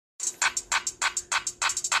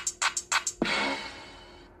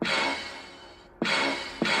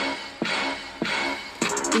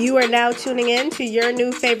You are now tuning in to your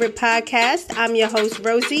new favorite podcast. I'm your host,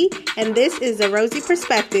 Rosey, and this is the Rosey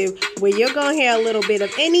Perspective, where you're going to hear a little bit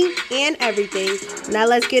of any and everything. Now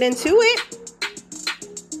let's get into it.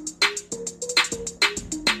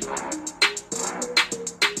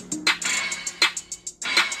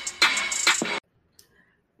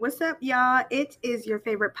 What's up, y'all? It is your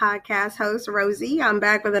favorite podcast host, Rosey. I'm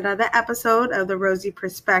back with another episode of the Rosey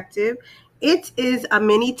Perspective. It is a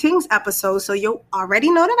mini Tingz episode, so you already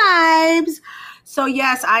know the vibes. So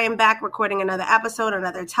yes, I am back recording another episode,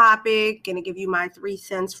 another topic. Gonna give you my 3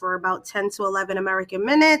 cents for about 10 to 11 American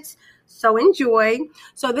minutes. So enjoy.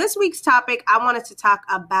 So this week's topic, I wanted to talk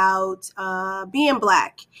about being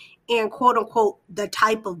Black and quote unquote the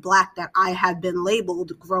type of Black that I have been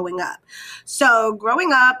labeled growing up. So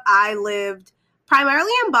growing up, I lived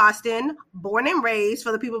primarily in Boston, born and raised.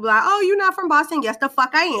 For the people who be like, oh, you're not from Boston? Yes, the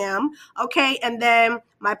fuck I am. Okay. And then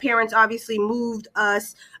my parents obviously moved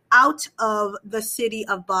us out of the city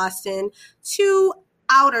of Boston to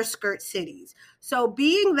outer skirt cities. So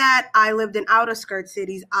being that I lived in outer skirt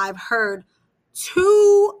cities, I've heard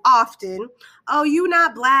too often, oh, you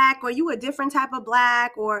not Black, or you a different type of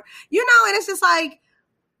Black, or, and it's just like,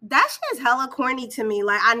 that shit is hella corny to me.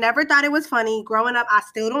 Like, I never thought it was funny. Growing up, I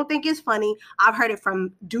still don't think it's funny. I've heard it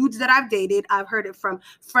from dudes that I've dated. I've heard it from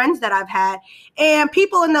friends that I've had. And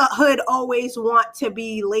people in the hood always want to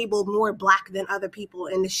be labeled more Black than other people.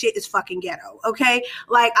 And the shit is fucking ghetto, okay?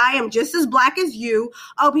 Like, I am just as Black as you.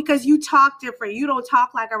 Oh, because you talk different. You don't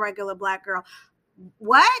talk like a regular Black girl.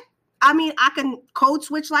 What? I mean, I can code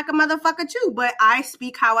switch like a motherfucker too, but I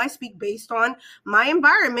speak how I speak based on my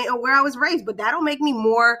environment and where I was raised. But that'll make me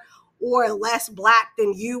more or less Black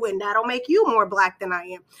than you, and that'll make you more Black than I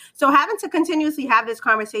am. So having to continuously have this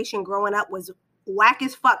conversation growing up was whack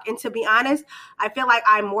as fuck. And to be honest, I feel like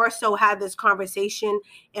I more so had this conversation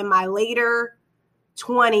in my later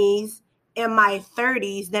 20s, in my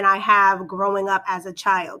 30s, than I have growing up as a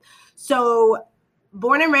child. So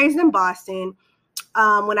born and raised in Boston.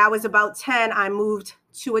 When I was about 10, I moved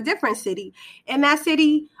to a different city. In that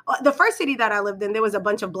city, the first city that I lived in, there was a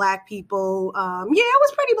bunch of Black people. It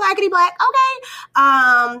was pretty blackety Black.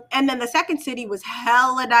 Okay. And then the second city was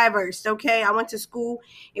hella diverse. Okay. I went to school.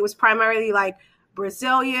 It was primarily like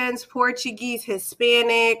Brazilians, Portuguese,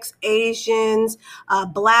 Hispanics, Asians,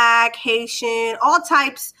 Black, Haitian, all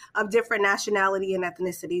types of different nationality and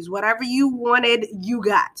ethnicities. Whatever you wanted, you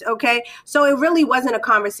got, okay? So it really wasn't a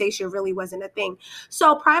conversation, really wasn't a thing.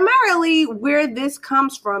 So primarily where this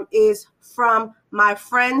comes from is from my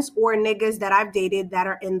friends or niggas that I've dated that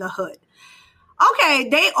are in the hood. Okay,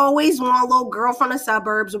 they always want a little girl from the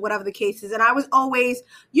suburbs or whatever the case is. And I was always,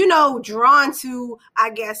 drawn to, I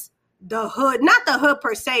guess, the hood, not the hood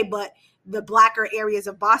per se, but the Blacker areas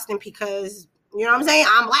of Boston because, you know what I'm saying?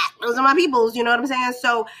 I'm Black. Those are my peoples. You know what I'm saying?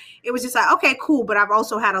 So it was just like, okay, cool. But I've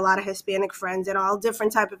also had a lot of Hispanic friends and all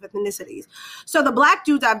different type of ethnicities. So the Black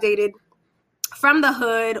dudes I've dated from the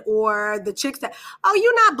hood, or the chicks that, oh,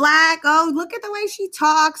 you're not Black. Oh, look at the way she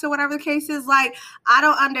talks or whatever the case is. Like, I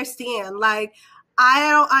don't understand. Like,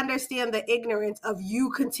 I don't understand the ignorance of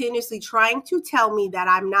you continuously trying to tell me that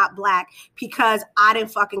I'm not Black because I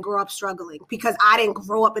didn't fucking grow up struggling, because I didn't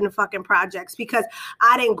grow up in the fucking projects, because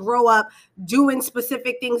I didn't grow up doing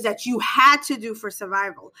specific things that you had to do for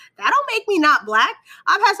survival. That don't make me not Black.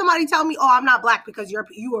 I've had somebody tell me, oh, I'm not Black because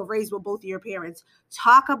you were raised with both of your parents.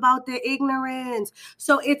 Talk about the ignorance.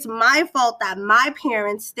 So it's my fault that my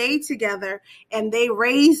parents stayed together and they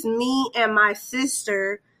raised me and my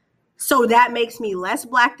sister. So that makes me less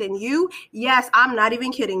Black than you? Yes, I'm not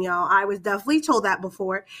even kidding, y'all. I was definitely told that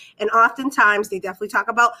before. And oftentimes they definitely talk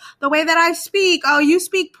about the way that I speak. Oh, you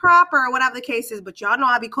speak proper, or whatever the case is. But y'all know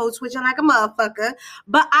I be code switching like a motherfucker.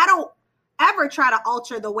 But I don't ever try to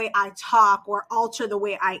alter the way I talk or alter the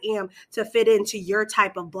way I am to fit into your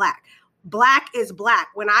type of Black. Black is Black.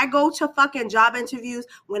 When I go to fucking job interviews,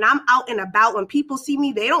 when I'm out and about, when people see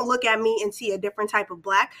me, they don't look at me and see a different type of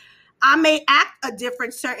Black. I may act a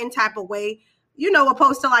different certain type of way,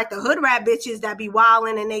 opposed to like the hood rat bitches that be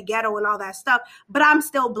wilding and they ghetto and all that stuff, but I'm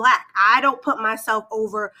still Black. I don't put myself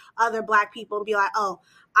over other Black people and be like, oh,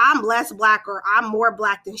 I'm less Black or I'm more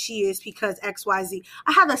Black than she is because XYZ.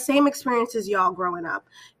 I have the same experience as y'all growing up.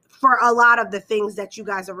 For a lot of the things that you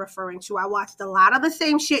guys are referring to. I watched a lot of the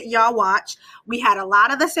same shit y'all watch. We had a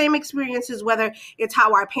lot of the same experiences, whether it's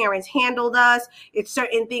how our parents handled us, it's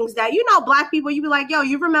certain things that, Black people, you be like, yo,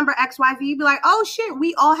 you remember XYZ? You be like, oh shit,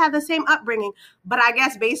 we all have the same upbringing. But I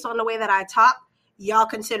guess based on the way that I talk, y'all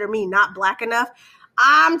consider me not Black enough.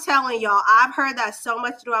 I'm telling y'all, I've heard that so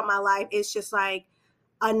much throughout my life. It's just like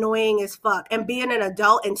annoying as fuck. And being an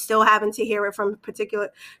adult and still having to hear it from particular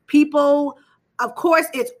people, Of course,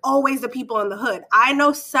 it's always the people in the hood. I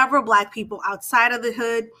know several Black people outside of the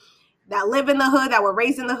hood that live in the hood, that were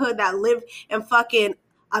raised in the hood, that live in fucking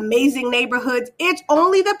amazing neighborhoods. It's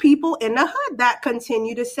only the people in the hood that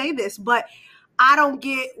continue to say this. But I don't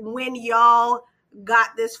get when y'all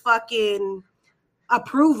got this fucking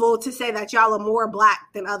approval to say that y'all are more Black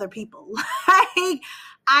than other people. Like,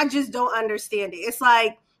 I just don't understand it. It's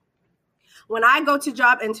like, when I go to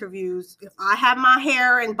job interviews, if I have my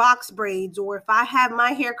hair in box braids or if I have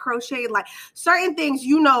my hair crocheted, like certain things,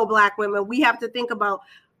 Black women, we have to think about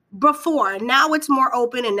before. Now it's more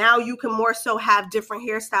open and now you can more so have different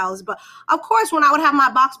hairstyles. But of course, when I would have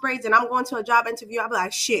my box braids and I'm going to a job interview, I'd be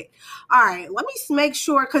like, shit, all right, let me make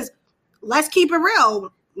sure, because let's keep it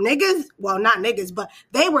real. Niggas, well, not niggas, but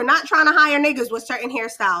they were not trying to hire niggas with certain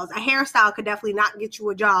hairstyles. A hairstyle could definitely not get you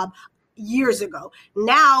a job years ago.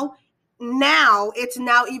 Now it's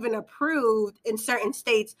now even approved in certain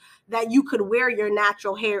states that you could wear your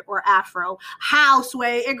natural hair or afro. How,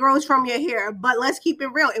 Sway? It grows from your hair. But let's keep it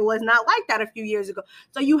real. It was not like that a few years ago.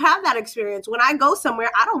 So you have that experience. When I go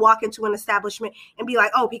somewhere, I don't walk into an establishment and be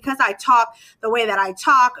like, oh, because I talk the way that I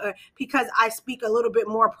talk or because I speak a little bit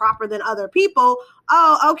more proper than other people,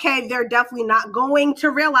 oh, okay, they're definitely not going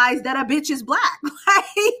to realize that a bitch is Black.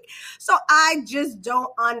 So I just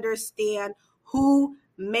don't understand who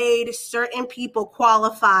made certain people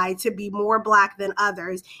qualify to be more Black than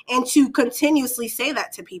others and to continuously say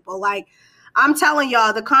that to people. Like, I'm telling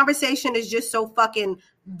y'all, the conversation is just so fucking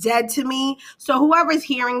dead to me. So whoever's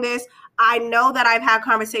hearing this, I know that I've had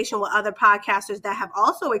conversation with other podcasters that have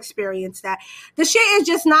also experienced that. The shit is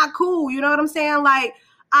just not cool. You know what I'm saying? Like,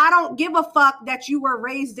 I don't give a fuck that you were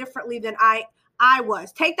raised differently than I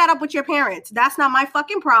was. Take that up with your parents. That's not my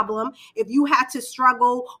fucking problem. If you had to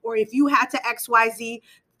struggle or if you had to XYZ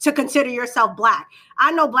to consider yourself Black.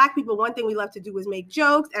 I know Black people, one thing we love to do is make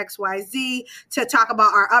jokes, XYZ, to talk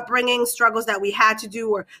about our upbringing, struggles that we had to do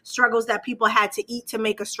or struggles that people had to eat to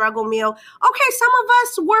make a struggle meal. Okay, some of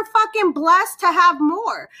us were fucking blessed to have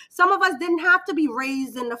more. Some of us didn't have to be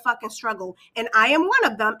raised in the fucking struggle. And I am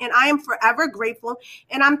one of them. And I am forever grateful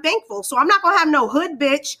and I'm thankful. So I'm not going to have no hood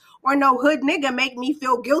bitch or no hood nigga make me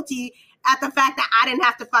feel guilty at the fact that I didn't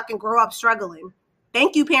have to fucking grow up struggling.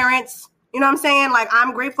 Thank you, parents. You know what I'm saying? Like,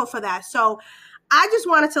 I'm grateful for that. So I just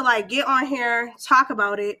wanted to like get on here, talk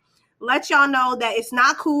about it, let y'all know that it's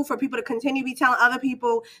not cool for people to continue to be telling other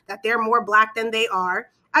people that they're more Black than they are.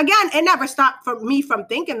 Again, it never stopped for me from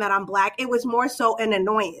thinking that I'm Black. It was more so an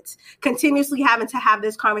annoyance, continuously having to have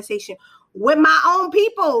this conversation with my own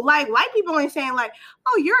people. Like, white people ain't saying like,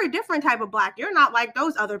 oh, you're a different type of Black. You're not like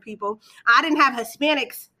those other people. I didn't have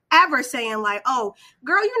Hispanics ever saying like, oh,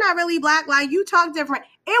 girl, you're not really Black. Like, you talk different.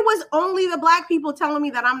 It was only the Black people telling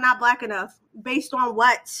me that I'm not Black enough. Based on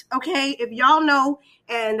what? Okay, if y'all know,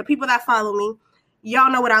 and the people that follow me,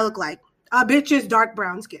 y'all know what I look like. A bitch is dark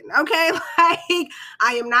brown skin. Okay, like,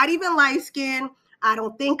 I am not even light skin. I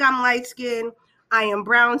don't think I'm light skin. I am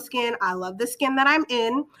brown skin. I love the skin that I'm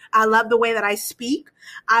in. I love the way that I speak.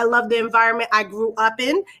 I love the environment I grew up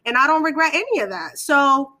in, and I don't regret any of that.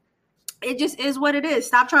 So it just is what it is.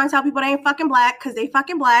 Stop trying to tell people they ain't fucking Black because they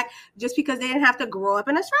fucking Black just because they didn't have to grow up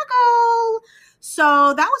in a struggle.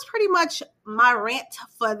 So that was pretty much my rant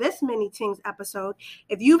for this mini Tingz episode.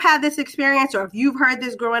 If you've had this experience or if you've heard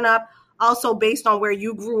this growing up, also based on where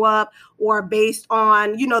you grew up or based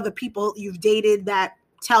on, the people you've dated that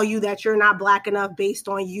tell you that you're not Black enough based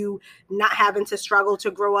on you not having to struggle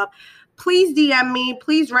to grow up, please DM me,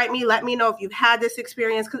 please write me, let me know if you've had this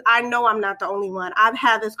experience, because I know I'm not the only one. I've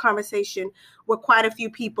had this conversation with quite a few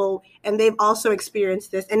people, and they've also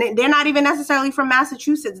experienced this. And they're not even necessarily from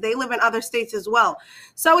Massachusetts. They live in other states as well.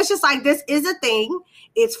 So it's just like, this is a thing.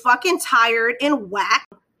 It's fucking tired and whack.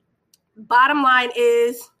 Bottom line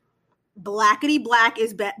is, Blackity Black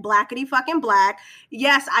is blackity fucking Black.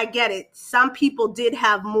 Yes, I get it. Some people did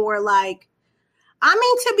have more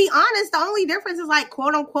to be honest, the only difference is like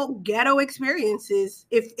quote unquote ghetto experiences.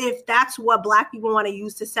 If that's what Black people want to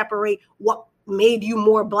use to separate what made you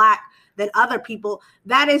more Black than other people,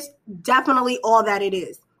 that is definitely all that it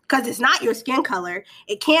is. Because it's not your skin color.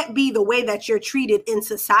 It can't be the way that you're treated in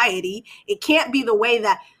society. It can't be the way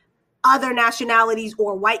that other nationalities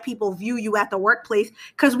or white people view you at the workplace,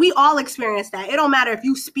 because we all experience that. It don't matter if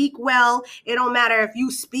you speak well. It don't matter if you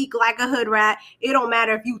speak like a hood rat. It don't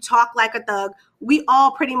matter if you talk like a thug. We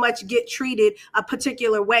all pretty much get treated a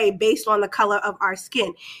particular way based on the color of our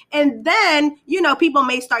skin. And then, people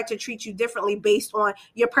may start to treat you differently based on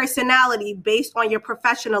your personality, based on your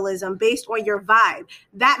professionalism, based on your vibe.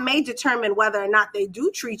 That may determine whether or not they do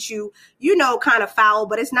treat you, kind of foul,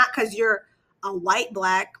 but it's not because you're a white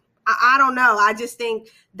Black. I don't know. I just think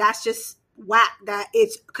that's just whack that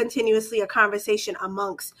it's continuously a conversation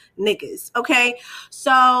amongst niggas. Okay,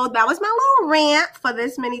 so that was my little rant for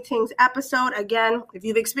this Many Tingz episode. Again, if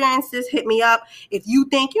you've experienced this, hit me up. If you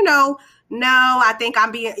think, no,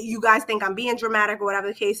 you guys think I'm being dramatic or whatever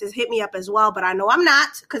the case is, hit me up as well. But I know I'm not,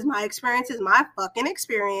 because my experience is my fucking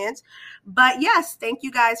experience. But yes, thank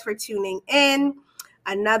you guys for tuning in.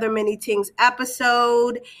 Another Many Tingz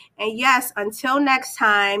episode. And yes, until next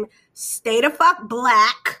time, stay the fuck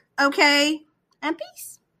black, okay? And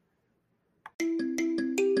peace.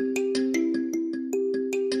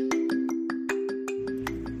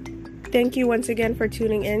 Thank you once again for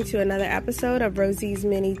tuning in to another episode of Rosey's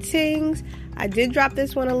Many Tingz. I did drop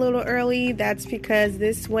this one a little early. That's because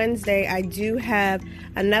this Wednesday I do have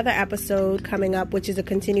another episode coming up, which is a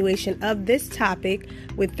continuation of this topic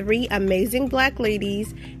with 3 amazing black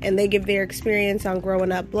ladies, and they give their experience on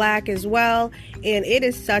growing up black as well. And it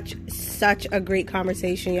is such a great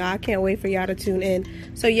conversation, y'all. I can't wait for y'all to tune in.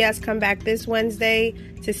 So yes, come back this Wednesday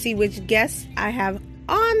to see which guests I have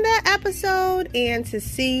on that episode and to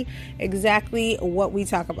see exactly what we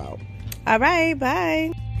talk about. All right,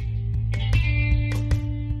 bye.